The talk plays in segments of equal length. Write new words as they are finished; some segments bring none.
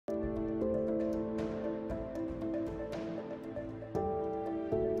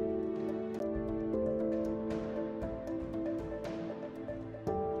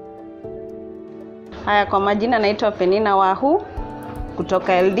Haya, kwa majina naitwa Penina Wahu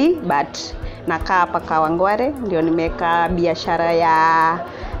kutoka LD, but nakaa hapa Kawangware, ndio nimeka biashara ya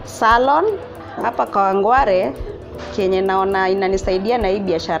salon hapa Kawangware. Kenye naona inanisaidia na hii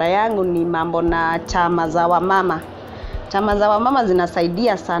biashara yangu ni mambo na chama za wamama. Chama za wamama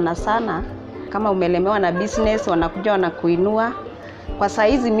zinasaidia sana sana. Kama umelemewa na business, wanakuja wanakuinua. Kwa saa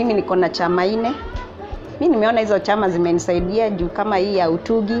hizi mimi niko na chama 4. Mimi nimeona hizo chama zimenisaidia juu kama hii ya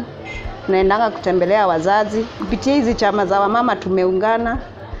utugi. Naendanga kutembelea wazazi. Kupitia hizi chama za wamama tumeungana.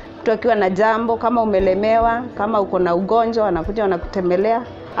 Mtu akiwa na jambo, kama umelemewa, kama uko na ugonjwa, wanakuja wanakutembelea.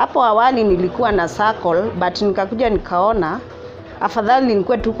 Hapo awali nilikuwa na circle, but nikakuja nikaona afadhali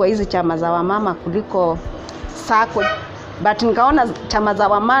nilikuwa tu kwa hizi chama za wamama kuliko circle. But nikaona chama za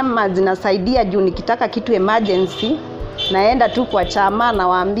wamama zinasaidia juu nikitaka kitu emergency naenda tu kwa chama na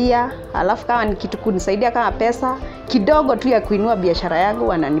waambia, alafu kama ni kitu kunisaidia kama pesa kidogo tu ya kuinua biashara yangu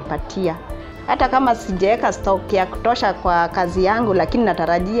wananipatia. Hata kama sijaweka stock ya kutosha kwa kazi yangu, lakini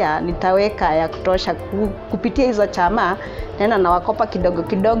natarajia nitaweka ya kutosha kupitia hizo chama. Tena na wakopa kidogo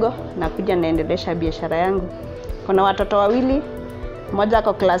kidogo na kuja naendelesha biashara yangu. Kuna watoto 2, mmoja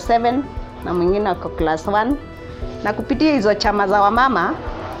ako class 7 na mwingine ako class 1. Na kupitia hizo chama za wamama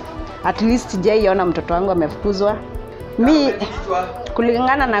at least sijaiona mtoto wangu amefukuzwa. Mi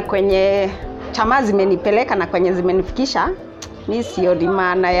kulingana na kwenye chama zimenipeleka na kwenye zimenifikisha, mi sioni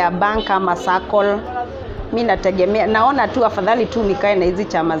maana ya bank ama circle. Mi nategemea, naona tu afadhali tu nikae na hizi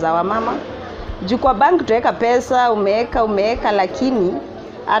chama za wamama. Juu kwa bank tuweka pesa, umeweka, lakini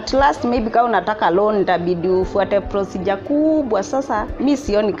at last maybe kama unataka loan itabidi ufuate procedure kubwa. Sasa mi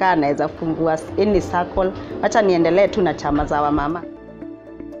sioni kama naweza fungua any circle. Acha niendelee tu na chama za wamama.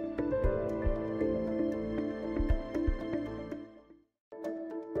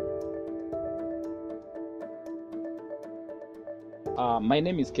 My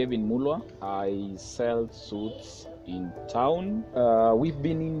name is Kevin Mulwa. I sell suits in town. We've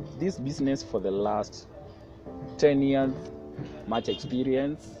been in this business for the last 10 years, much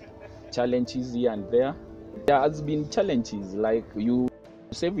experience, challenges here and there. There has been challenges like you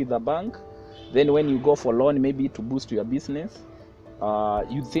save with the bank, then when you go for loan maybe to boost your business,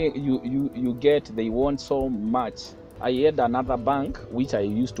 you think you get they want so much. I had another bank which I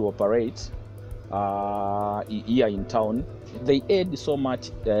used to operate here in town. They add so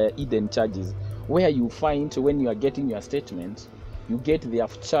much hidden charges where you find when you are getting your statement, you get they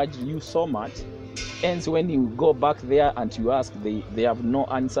have charged you so much, and when you go back there and you ask, they have no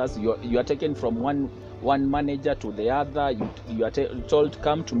answers. You are taken from one manager to the other. You are told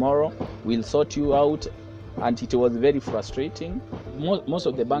come tomorrow, we'll sort you out, and it was very frustrating. Most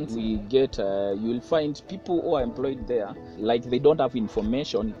of the banks we get, you'll find people who are employed there, like they don't have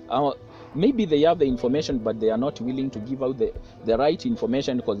information. Maybe they have the information, but they are not willing to give out the right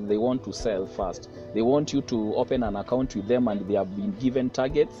information because they want to sell fast. They want you to open an account with them, and they have been given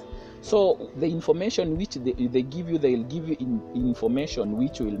targets. So the information which they give you, they'll give you information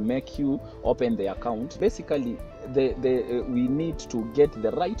which will make you open the account. Basically, we need to get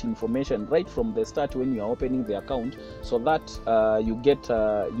the right information right from the start when you are opening the account, so that you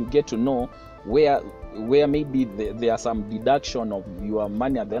get to know where maybe there are some deduction of your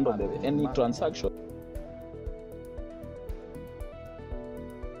money at the end of any transaction.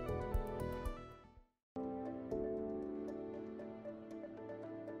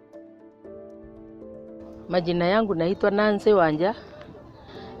 Majina yangu naitwa Nancy Wanja.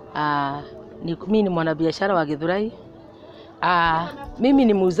 Mimi ni mwanabiashara wa Githurai. Mimi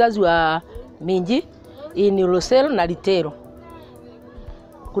ni muuzaji wa minji in wholesale na retail.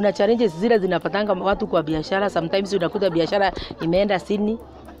 Kuna challenges zile zinapatanga watu kwa biashara. Sometimes unakuta biashara imeenda chini.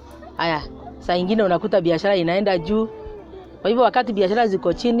 Saa nyingine unakuta biashara inaenda juu. Kwa hivyo wakati biashara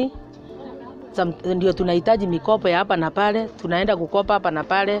ziko chini, ndio tunahitaji mikopo ya hapa na pale. Tunaenda kukopa hapa na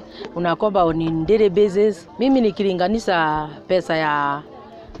pale. Unakopa on daily basis. Mimi nikilinganisha pesa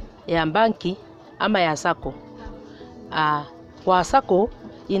ya banki ama ya sako. Kwa sako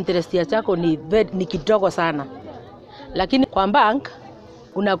interest ya chako ni kidogo sana. Lakini kwa bank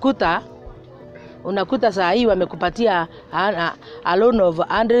unakuta saa hii wamekupatia a loan of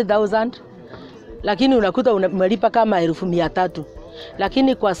 100,000, lakini unakuta umelipa kama 1,300.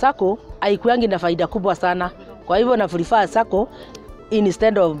 Lakini kwa sako haikuangi na faida kubwa sana. Kwa hivyo na prefer sako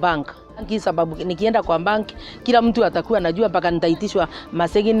instead of bank. Sababu nikienda kwa bank kila mtu atakuwa anajua mpaka nitaitishwa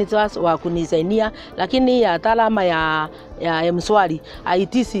signatures wa kunisainia, lakini ya talama ya mswali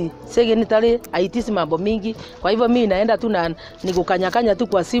haitisi signatory, haitisi mambo mingi. Kwa hivyo mimi naenda tu na nikukanyakanya tu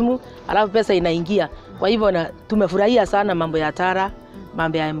kwa simu, alafu pesa inaingia. Kwa hivyo tumefurahia sana mambo ya tara,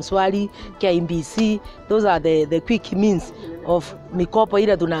 mambo ya mswali, KNBS. Those are the quick means of mikopo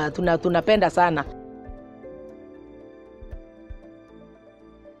ile tunapenda sana.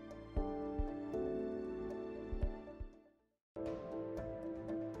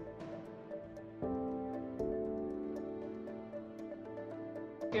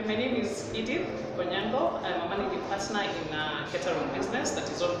 Okay, my name is Edith Konyango. I'm a managing partner in a catering business that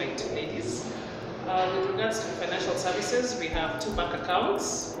is owned by two ladies. With regards to financial services, we have two bank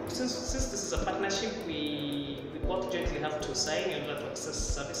accounts. Since this is a partnership, we both jointly have to sign in order to access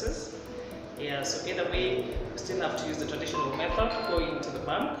services. Yeah, so either way, we still have to use the traditional method, go into the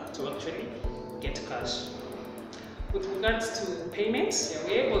bank to actually get cash. With regards to payments,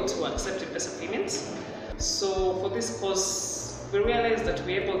 we're able to accept M-Pesa payments. So for this course, we realized that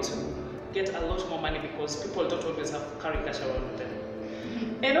we're able to get a lot more money because people don't always have to carry cash around with them.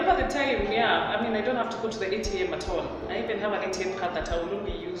 And over the time, yeah, I mean, I don't have to go to the ATM at all. I even have an ATM card that I will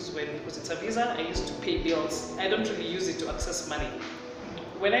only use because it's a Visa, I use to pay bills. I don't really use it to access money.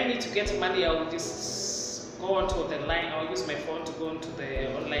 When I need to get money, I'll just go onto the line, I'll use my phone to go onto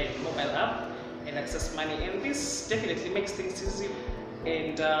the online mobile app and access money. And this definitely makes things easy.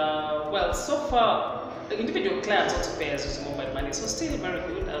 And well, so far, individual clients also pay us using mobile money, so still very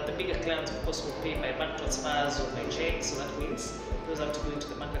good. The bigger clients, of course, will pay by bank transfers or by check, so that means those have to go into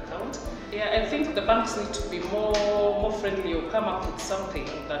the bank account. Yeah, I think the banks need to be more friendly or come up with something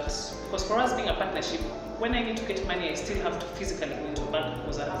that, because for us being a partnership, when I need to get money, I still have to physically go into a bank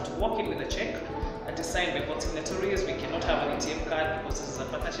because I have to walk in with a check and is signed by both signatories. We cannot have an ATM card because this is a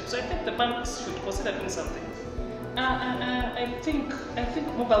partnership. So I think the banks should consider doing something. I think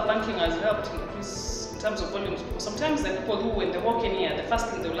mobile banking has helped increase in terms of volumes, because sometimes there are people who, when they walk in here, the first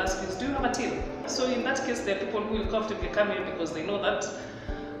thing they will ask is, do you have a till? So in that case, there are people who will comfortably come in because they know that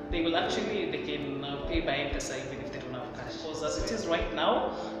they can pay by M-Pesa even if they don't have cash. Because as it is right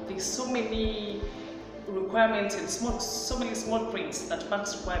now, there's so many requirements and so many small prints that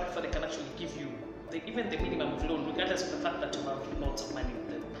banks require before they can actually give you even the minimum of loan, regardless of the fact that you have lots of money with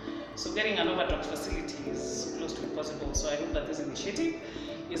them. So getting an overdraft facility is close to impossible. So I hope that this initiative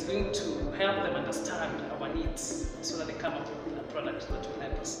is going to help them understand our needs so that they come up with a product that will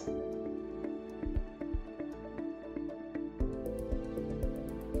help us.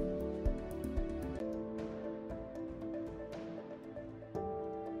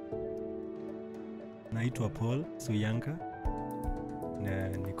 Naitwa Paul Suyanka na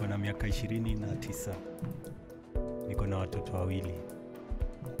niko na miaka 29. Niko na watoto wawili.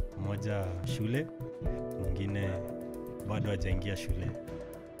 Mmoja shule, mwingine bado hajaingia shule.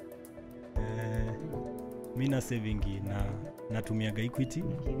 Mimi na savingi na natumiaga Equity,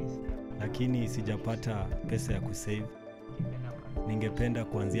 lakini sijapata pesa ya kusave. Ningependa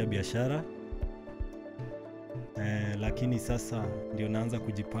kuanzia biashara, lakini sasa ndio naanza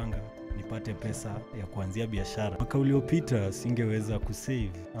kujipanga nipate pesa ya kuanzia biashara. Mwaka uliopita singeweza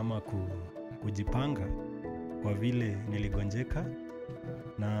kusave ama kujipanga kwa vile niligonjeka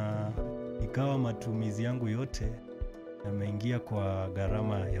na ikawa matumizi yangu yote yameingia kwa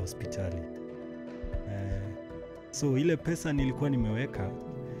gharama ya hospitali. So ile pesa nilikuwa nimeweka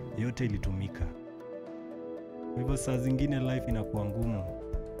yote ilitumika. Hivyo saa zingine life inakuwa ngumu.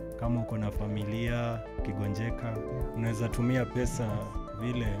 Kama uko na familia, ukigonjeka, unaweza tumia pesa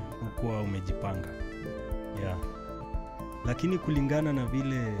vile ukuwa umejipanga. Yeah. Lakini kulingana na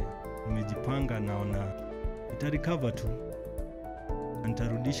vile umejipanga, naona itarecover tu.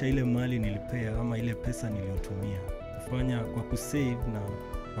 Nitarudisha ile mali nilipea ama ile pesa niliyotumia. Kufanya kwa kusave na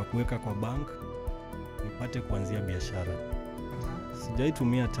kwa kuweka kwa bank, nipate kuanzia biashara.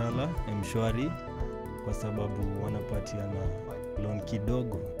 Sijaitumia Tala M-Shwari kwa sababu wanapatiana loan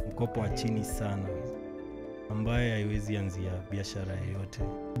kidogo, mkopo wa chini sana, ambaye haiwezi anzia biashara yoyote.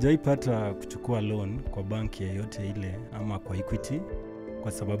 Sijaipata kuchukua loan kwa banki yoyote ile ama kwa Equity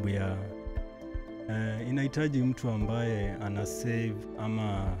kwa sababu ya inahitaji mtu ambaye ana save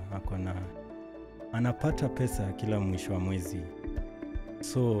ama anapata pesa kila mwisho wa mwezi.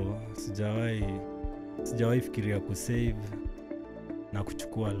 So sijawahi fikiria kusave na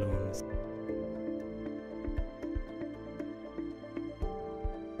kuchukua loans.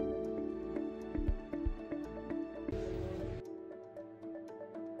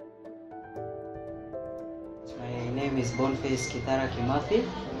 My name is Boniface Kithara Kimathi.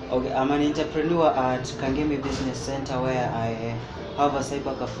 Okay, I'm an entrepreneur at KNBS Business Center where I have a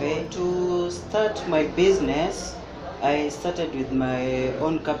cyber cafe. To start my business, I started with my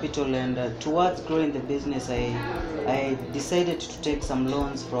own capital, and towards growing the business, I decided to take some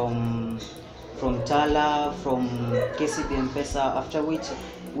loans from Tala, from KCB M-Pesa, after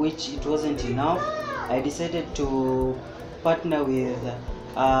which it wasn't enough. I decided to partner with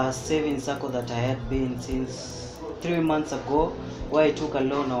a savings circle that I had been since 3 months ago, where I took a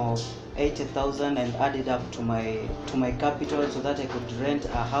loan of 80,000 and added up to my capital so that I could rent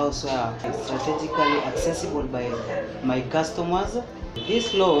a house where it's strategically accessible by my customers.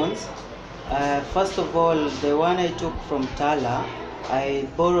 These loans, first of all, the one I took from Tala, I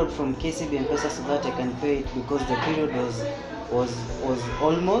borrowed from KCB M-Pesa so that I can pay it because the period was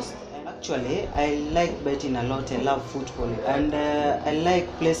almost. Actually, I like betting a lot. I love football, and I like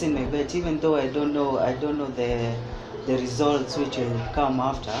placing my bet, even though I don't know the results which will come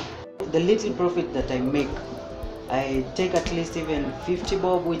after. The little profit that I make, I take at least even 50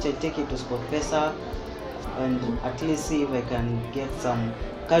 bob, which I take it to SportPesa, and at least see if I can get some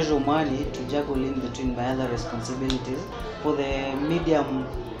casual money to juggle in between my other responsibilities. For the medium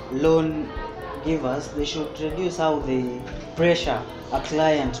loan givers, they should reduce how they pressure a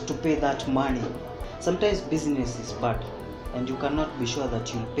client to pay that money. Sometimes business is bad and you cannot be sure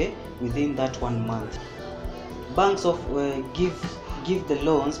that you'll pay within that 1 month. Banks give the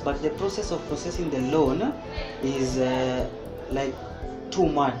loans, but the process of processing the loan is like too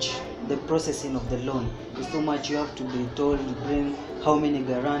much. The processing of the loan is too much. You have to be told to bring how many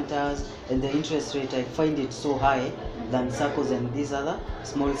guarantors, and the interest rate, I find it so high than SACCOs and these other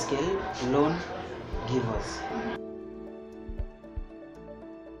small scale loan givers.